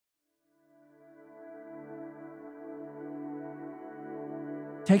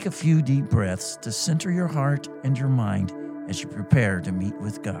Take a few deep breaths to center your heart and your mind as you prepare to meet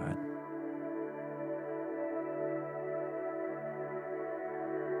with God.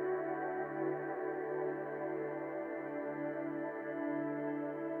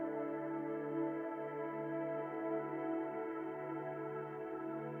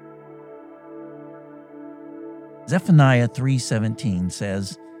 Zephaniah 3:17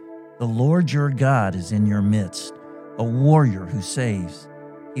 says, "The Lord your God is in your midst, a warrior who saves.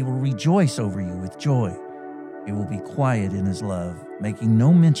 He will rejoice over you with joy. He will be quiet in his love, making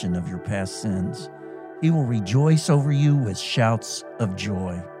no mention of your past sins. He will rejoice over you with shouts of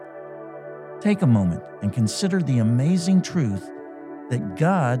joy." Take a moment and consider the amazing truth that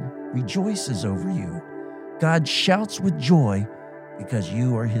God rejoices over you. God shouts with joy because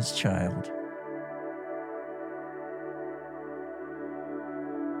you are his child.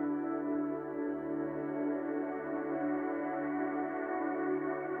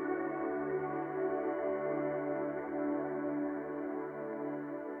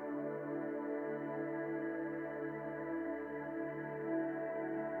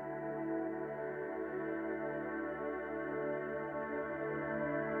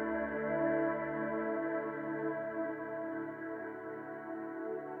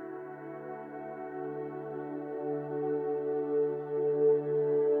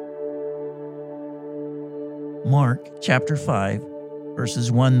 Mark chapter 5,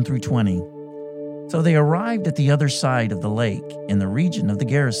 verses 1 through 20. So they arrived at the other side of the lake in the region of the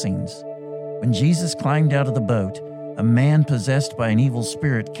Gerasenes. When Jesus climbed out of the boat, a man possessed by an evil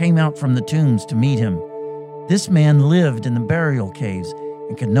spirit came out from the tombs to meet him. This man lived in the burial caves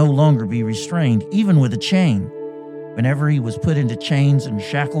and could no longer be restrained, even with a chain. Whenever he was put into chains and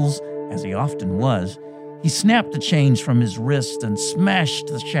shackles, as he often was, he snapped the chains from his wrists and smashed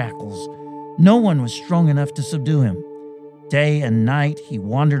the shackles. No one was strong enough to subdue him. Day and night he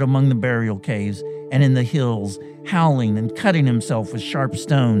wandered among the burial caves and in the hills, howling and cutting himself with sharp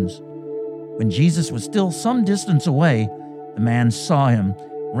stones. When Jesus was still some distance away, the man saw him,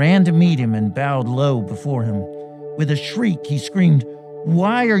 ran to meet him, and bowed low before him. With a shriek, he screamed,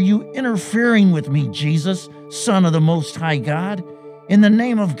 "Why are you interfering with me, Jesus, Son of the Most High God? In the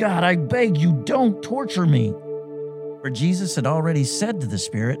name of God, I beg you, don't torture me." For Jesus had already said to the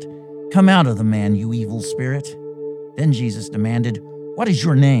spirit, "Come out of the man, you evil spirit." Then Jesus demanded, "What is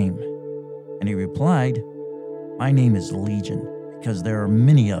your name?" And he replied, "My name is Legion, because there are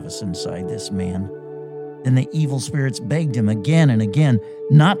many of us inside this man." Then the evil spirits begged him again and again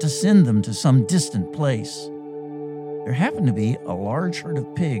not to send them to some distant place. There happened to be a large herd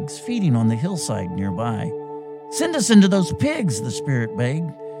of pigs feeding on the hillside nearby. "Send us into those pigs," the spirit begged.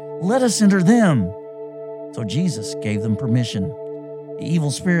 "Let us enter them." So Jesus gave them permission. The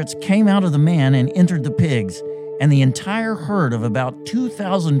evil spirits came out of the man and entered the pigs, and the entire herd of about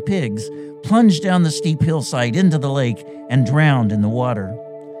 2,000 pigs plunged down the steep hillside into the lake and drowned in the water.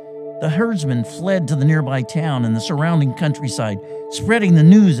 The herdsmen fled to the nearby town and the surrounding countryside, spreading the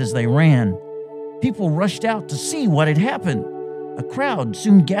news as they ran. People rushed out to see what had happened. A crowd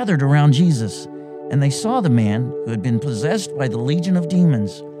soon gathered around Jesus, and they saw the man who had been possessed by the legion of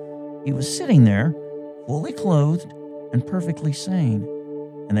demons. He was sitting there, fully clothed and perfectly sane,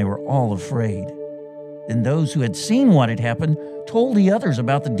 and they were all afraid. Then those who had seen what had happened told the others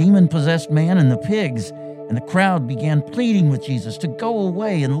about the demon-possessed man and the pigs, and the crowd began pleading with Jesus to go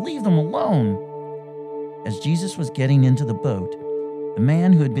away and leave them alone. As Jesus was getting into the boat, the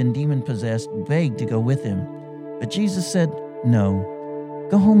man who had been demon-possessed begged to go with him, but Jesus said, "No,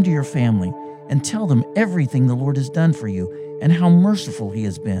 go home to your family and tell them everything the Lord has done for you and how merciful he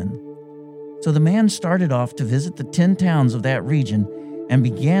has been." So the man started off to visit the 10 towns of that region and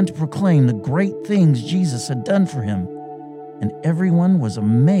began to proclaim the great things Jesus had done for him, and everyone was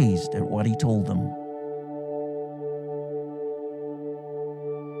amazed at what he told them.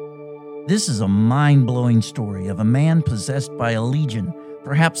 This is a mind-blowing story of a man possessed by a legion,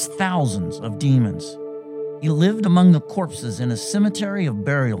 perhaps thousands of demons. He lived among the corpses in a cemetery of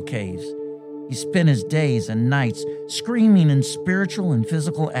burial caves. He spent his days and nights screaming in spiritual and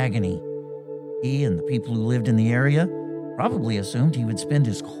physical agony. He and the people who lived in the area probably assumed he would spend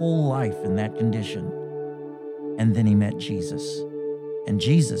his whole life in that condition. And then he met Jesus, and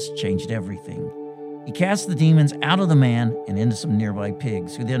Jesus changed everything. He cast the demons out of the man and into some nearby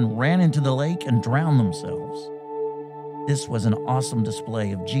pigs, who then ran into the lake and drowned themselves. This was an awesome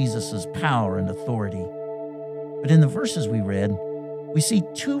display of Jesus' power and authority. But in the verses we read, we see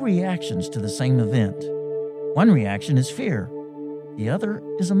two reactions to the same event. One reaction is fear. The other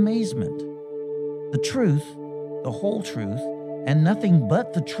is amazement. The truth, the whole truth, and nothing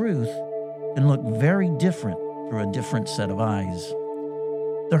but the truth can look very different through a different set of eyes.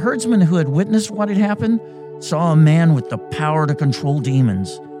 The herdsmen who had witnessed what had happened saw a man with the power to control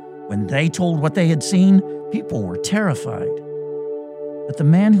demons. When they told what they had seen, people were terrified. But the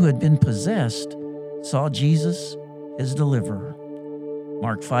man who had been possessed saw Jesus, his deliverer.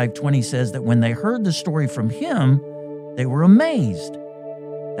 Mark 5:20 says that when they heard the story from him, they were amazed.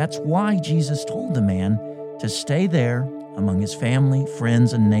 That's why Jesus told the man to stay there among his family,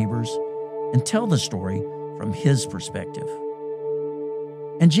 friends, and neighbors and tell the story from his perspective.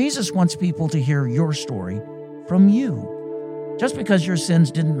 And Jesus wants people to hear your story from you. Just because your sins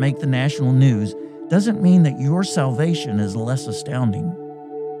didn't make the national news doesn't mean that your salvation is less astounding.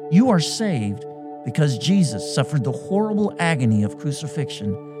 You are saved because Jesus suffered the horrible agony of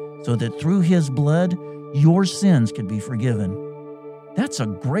crucifixion so that through his blood, your sins could be forgiven. That's a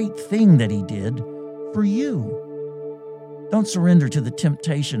great thing that he did for you. Don't surrender to the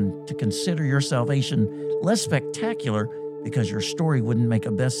temptation to consider your salvation less spectacular because your story wouldn't make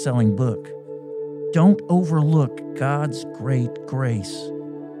a best-selling book. Don't overlook God's great grace.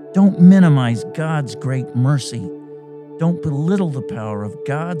 Don't minimize God's great mercy. Don't belittle the power of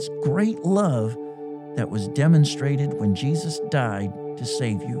God's great love that was demonstrated when Jesus died to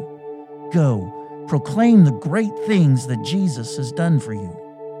save you. Go, proclaim the great things that Jesus has done for you.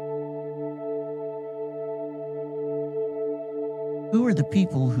 Who are the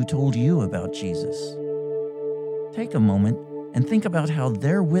people who told you about Jesus? Take a moment and think about how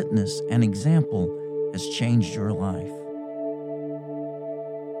their witness and example has changed your life.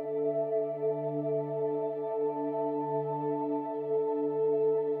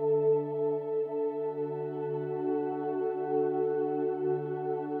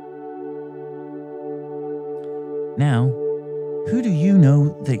 Now, who do you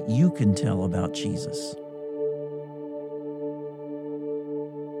know that you can tell about Jesus?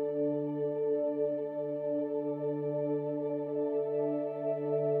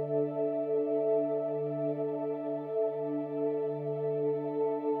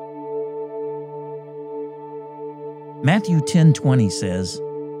 Matthew 10:20 says,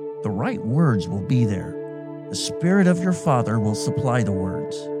 "The right words will be there. The Spirit of your Father will supply the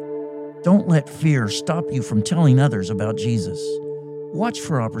words." Don't let fear stop you from telling others about Jesus. Watch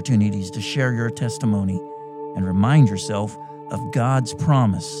for opportunities to share your testimony and remind yourself of God's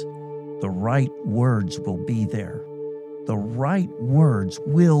promise. The right words will be there. The right words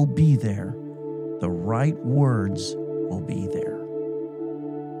will be there. The right words will be there.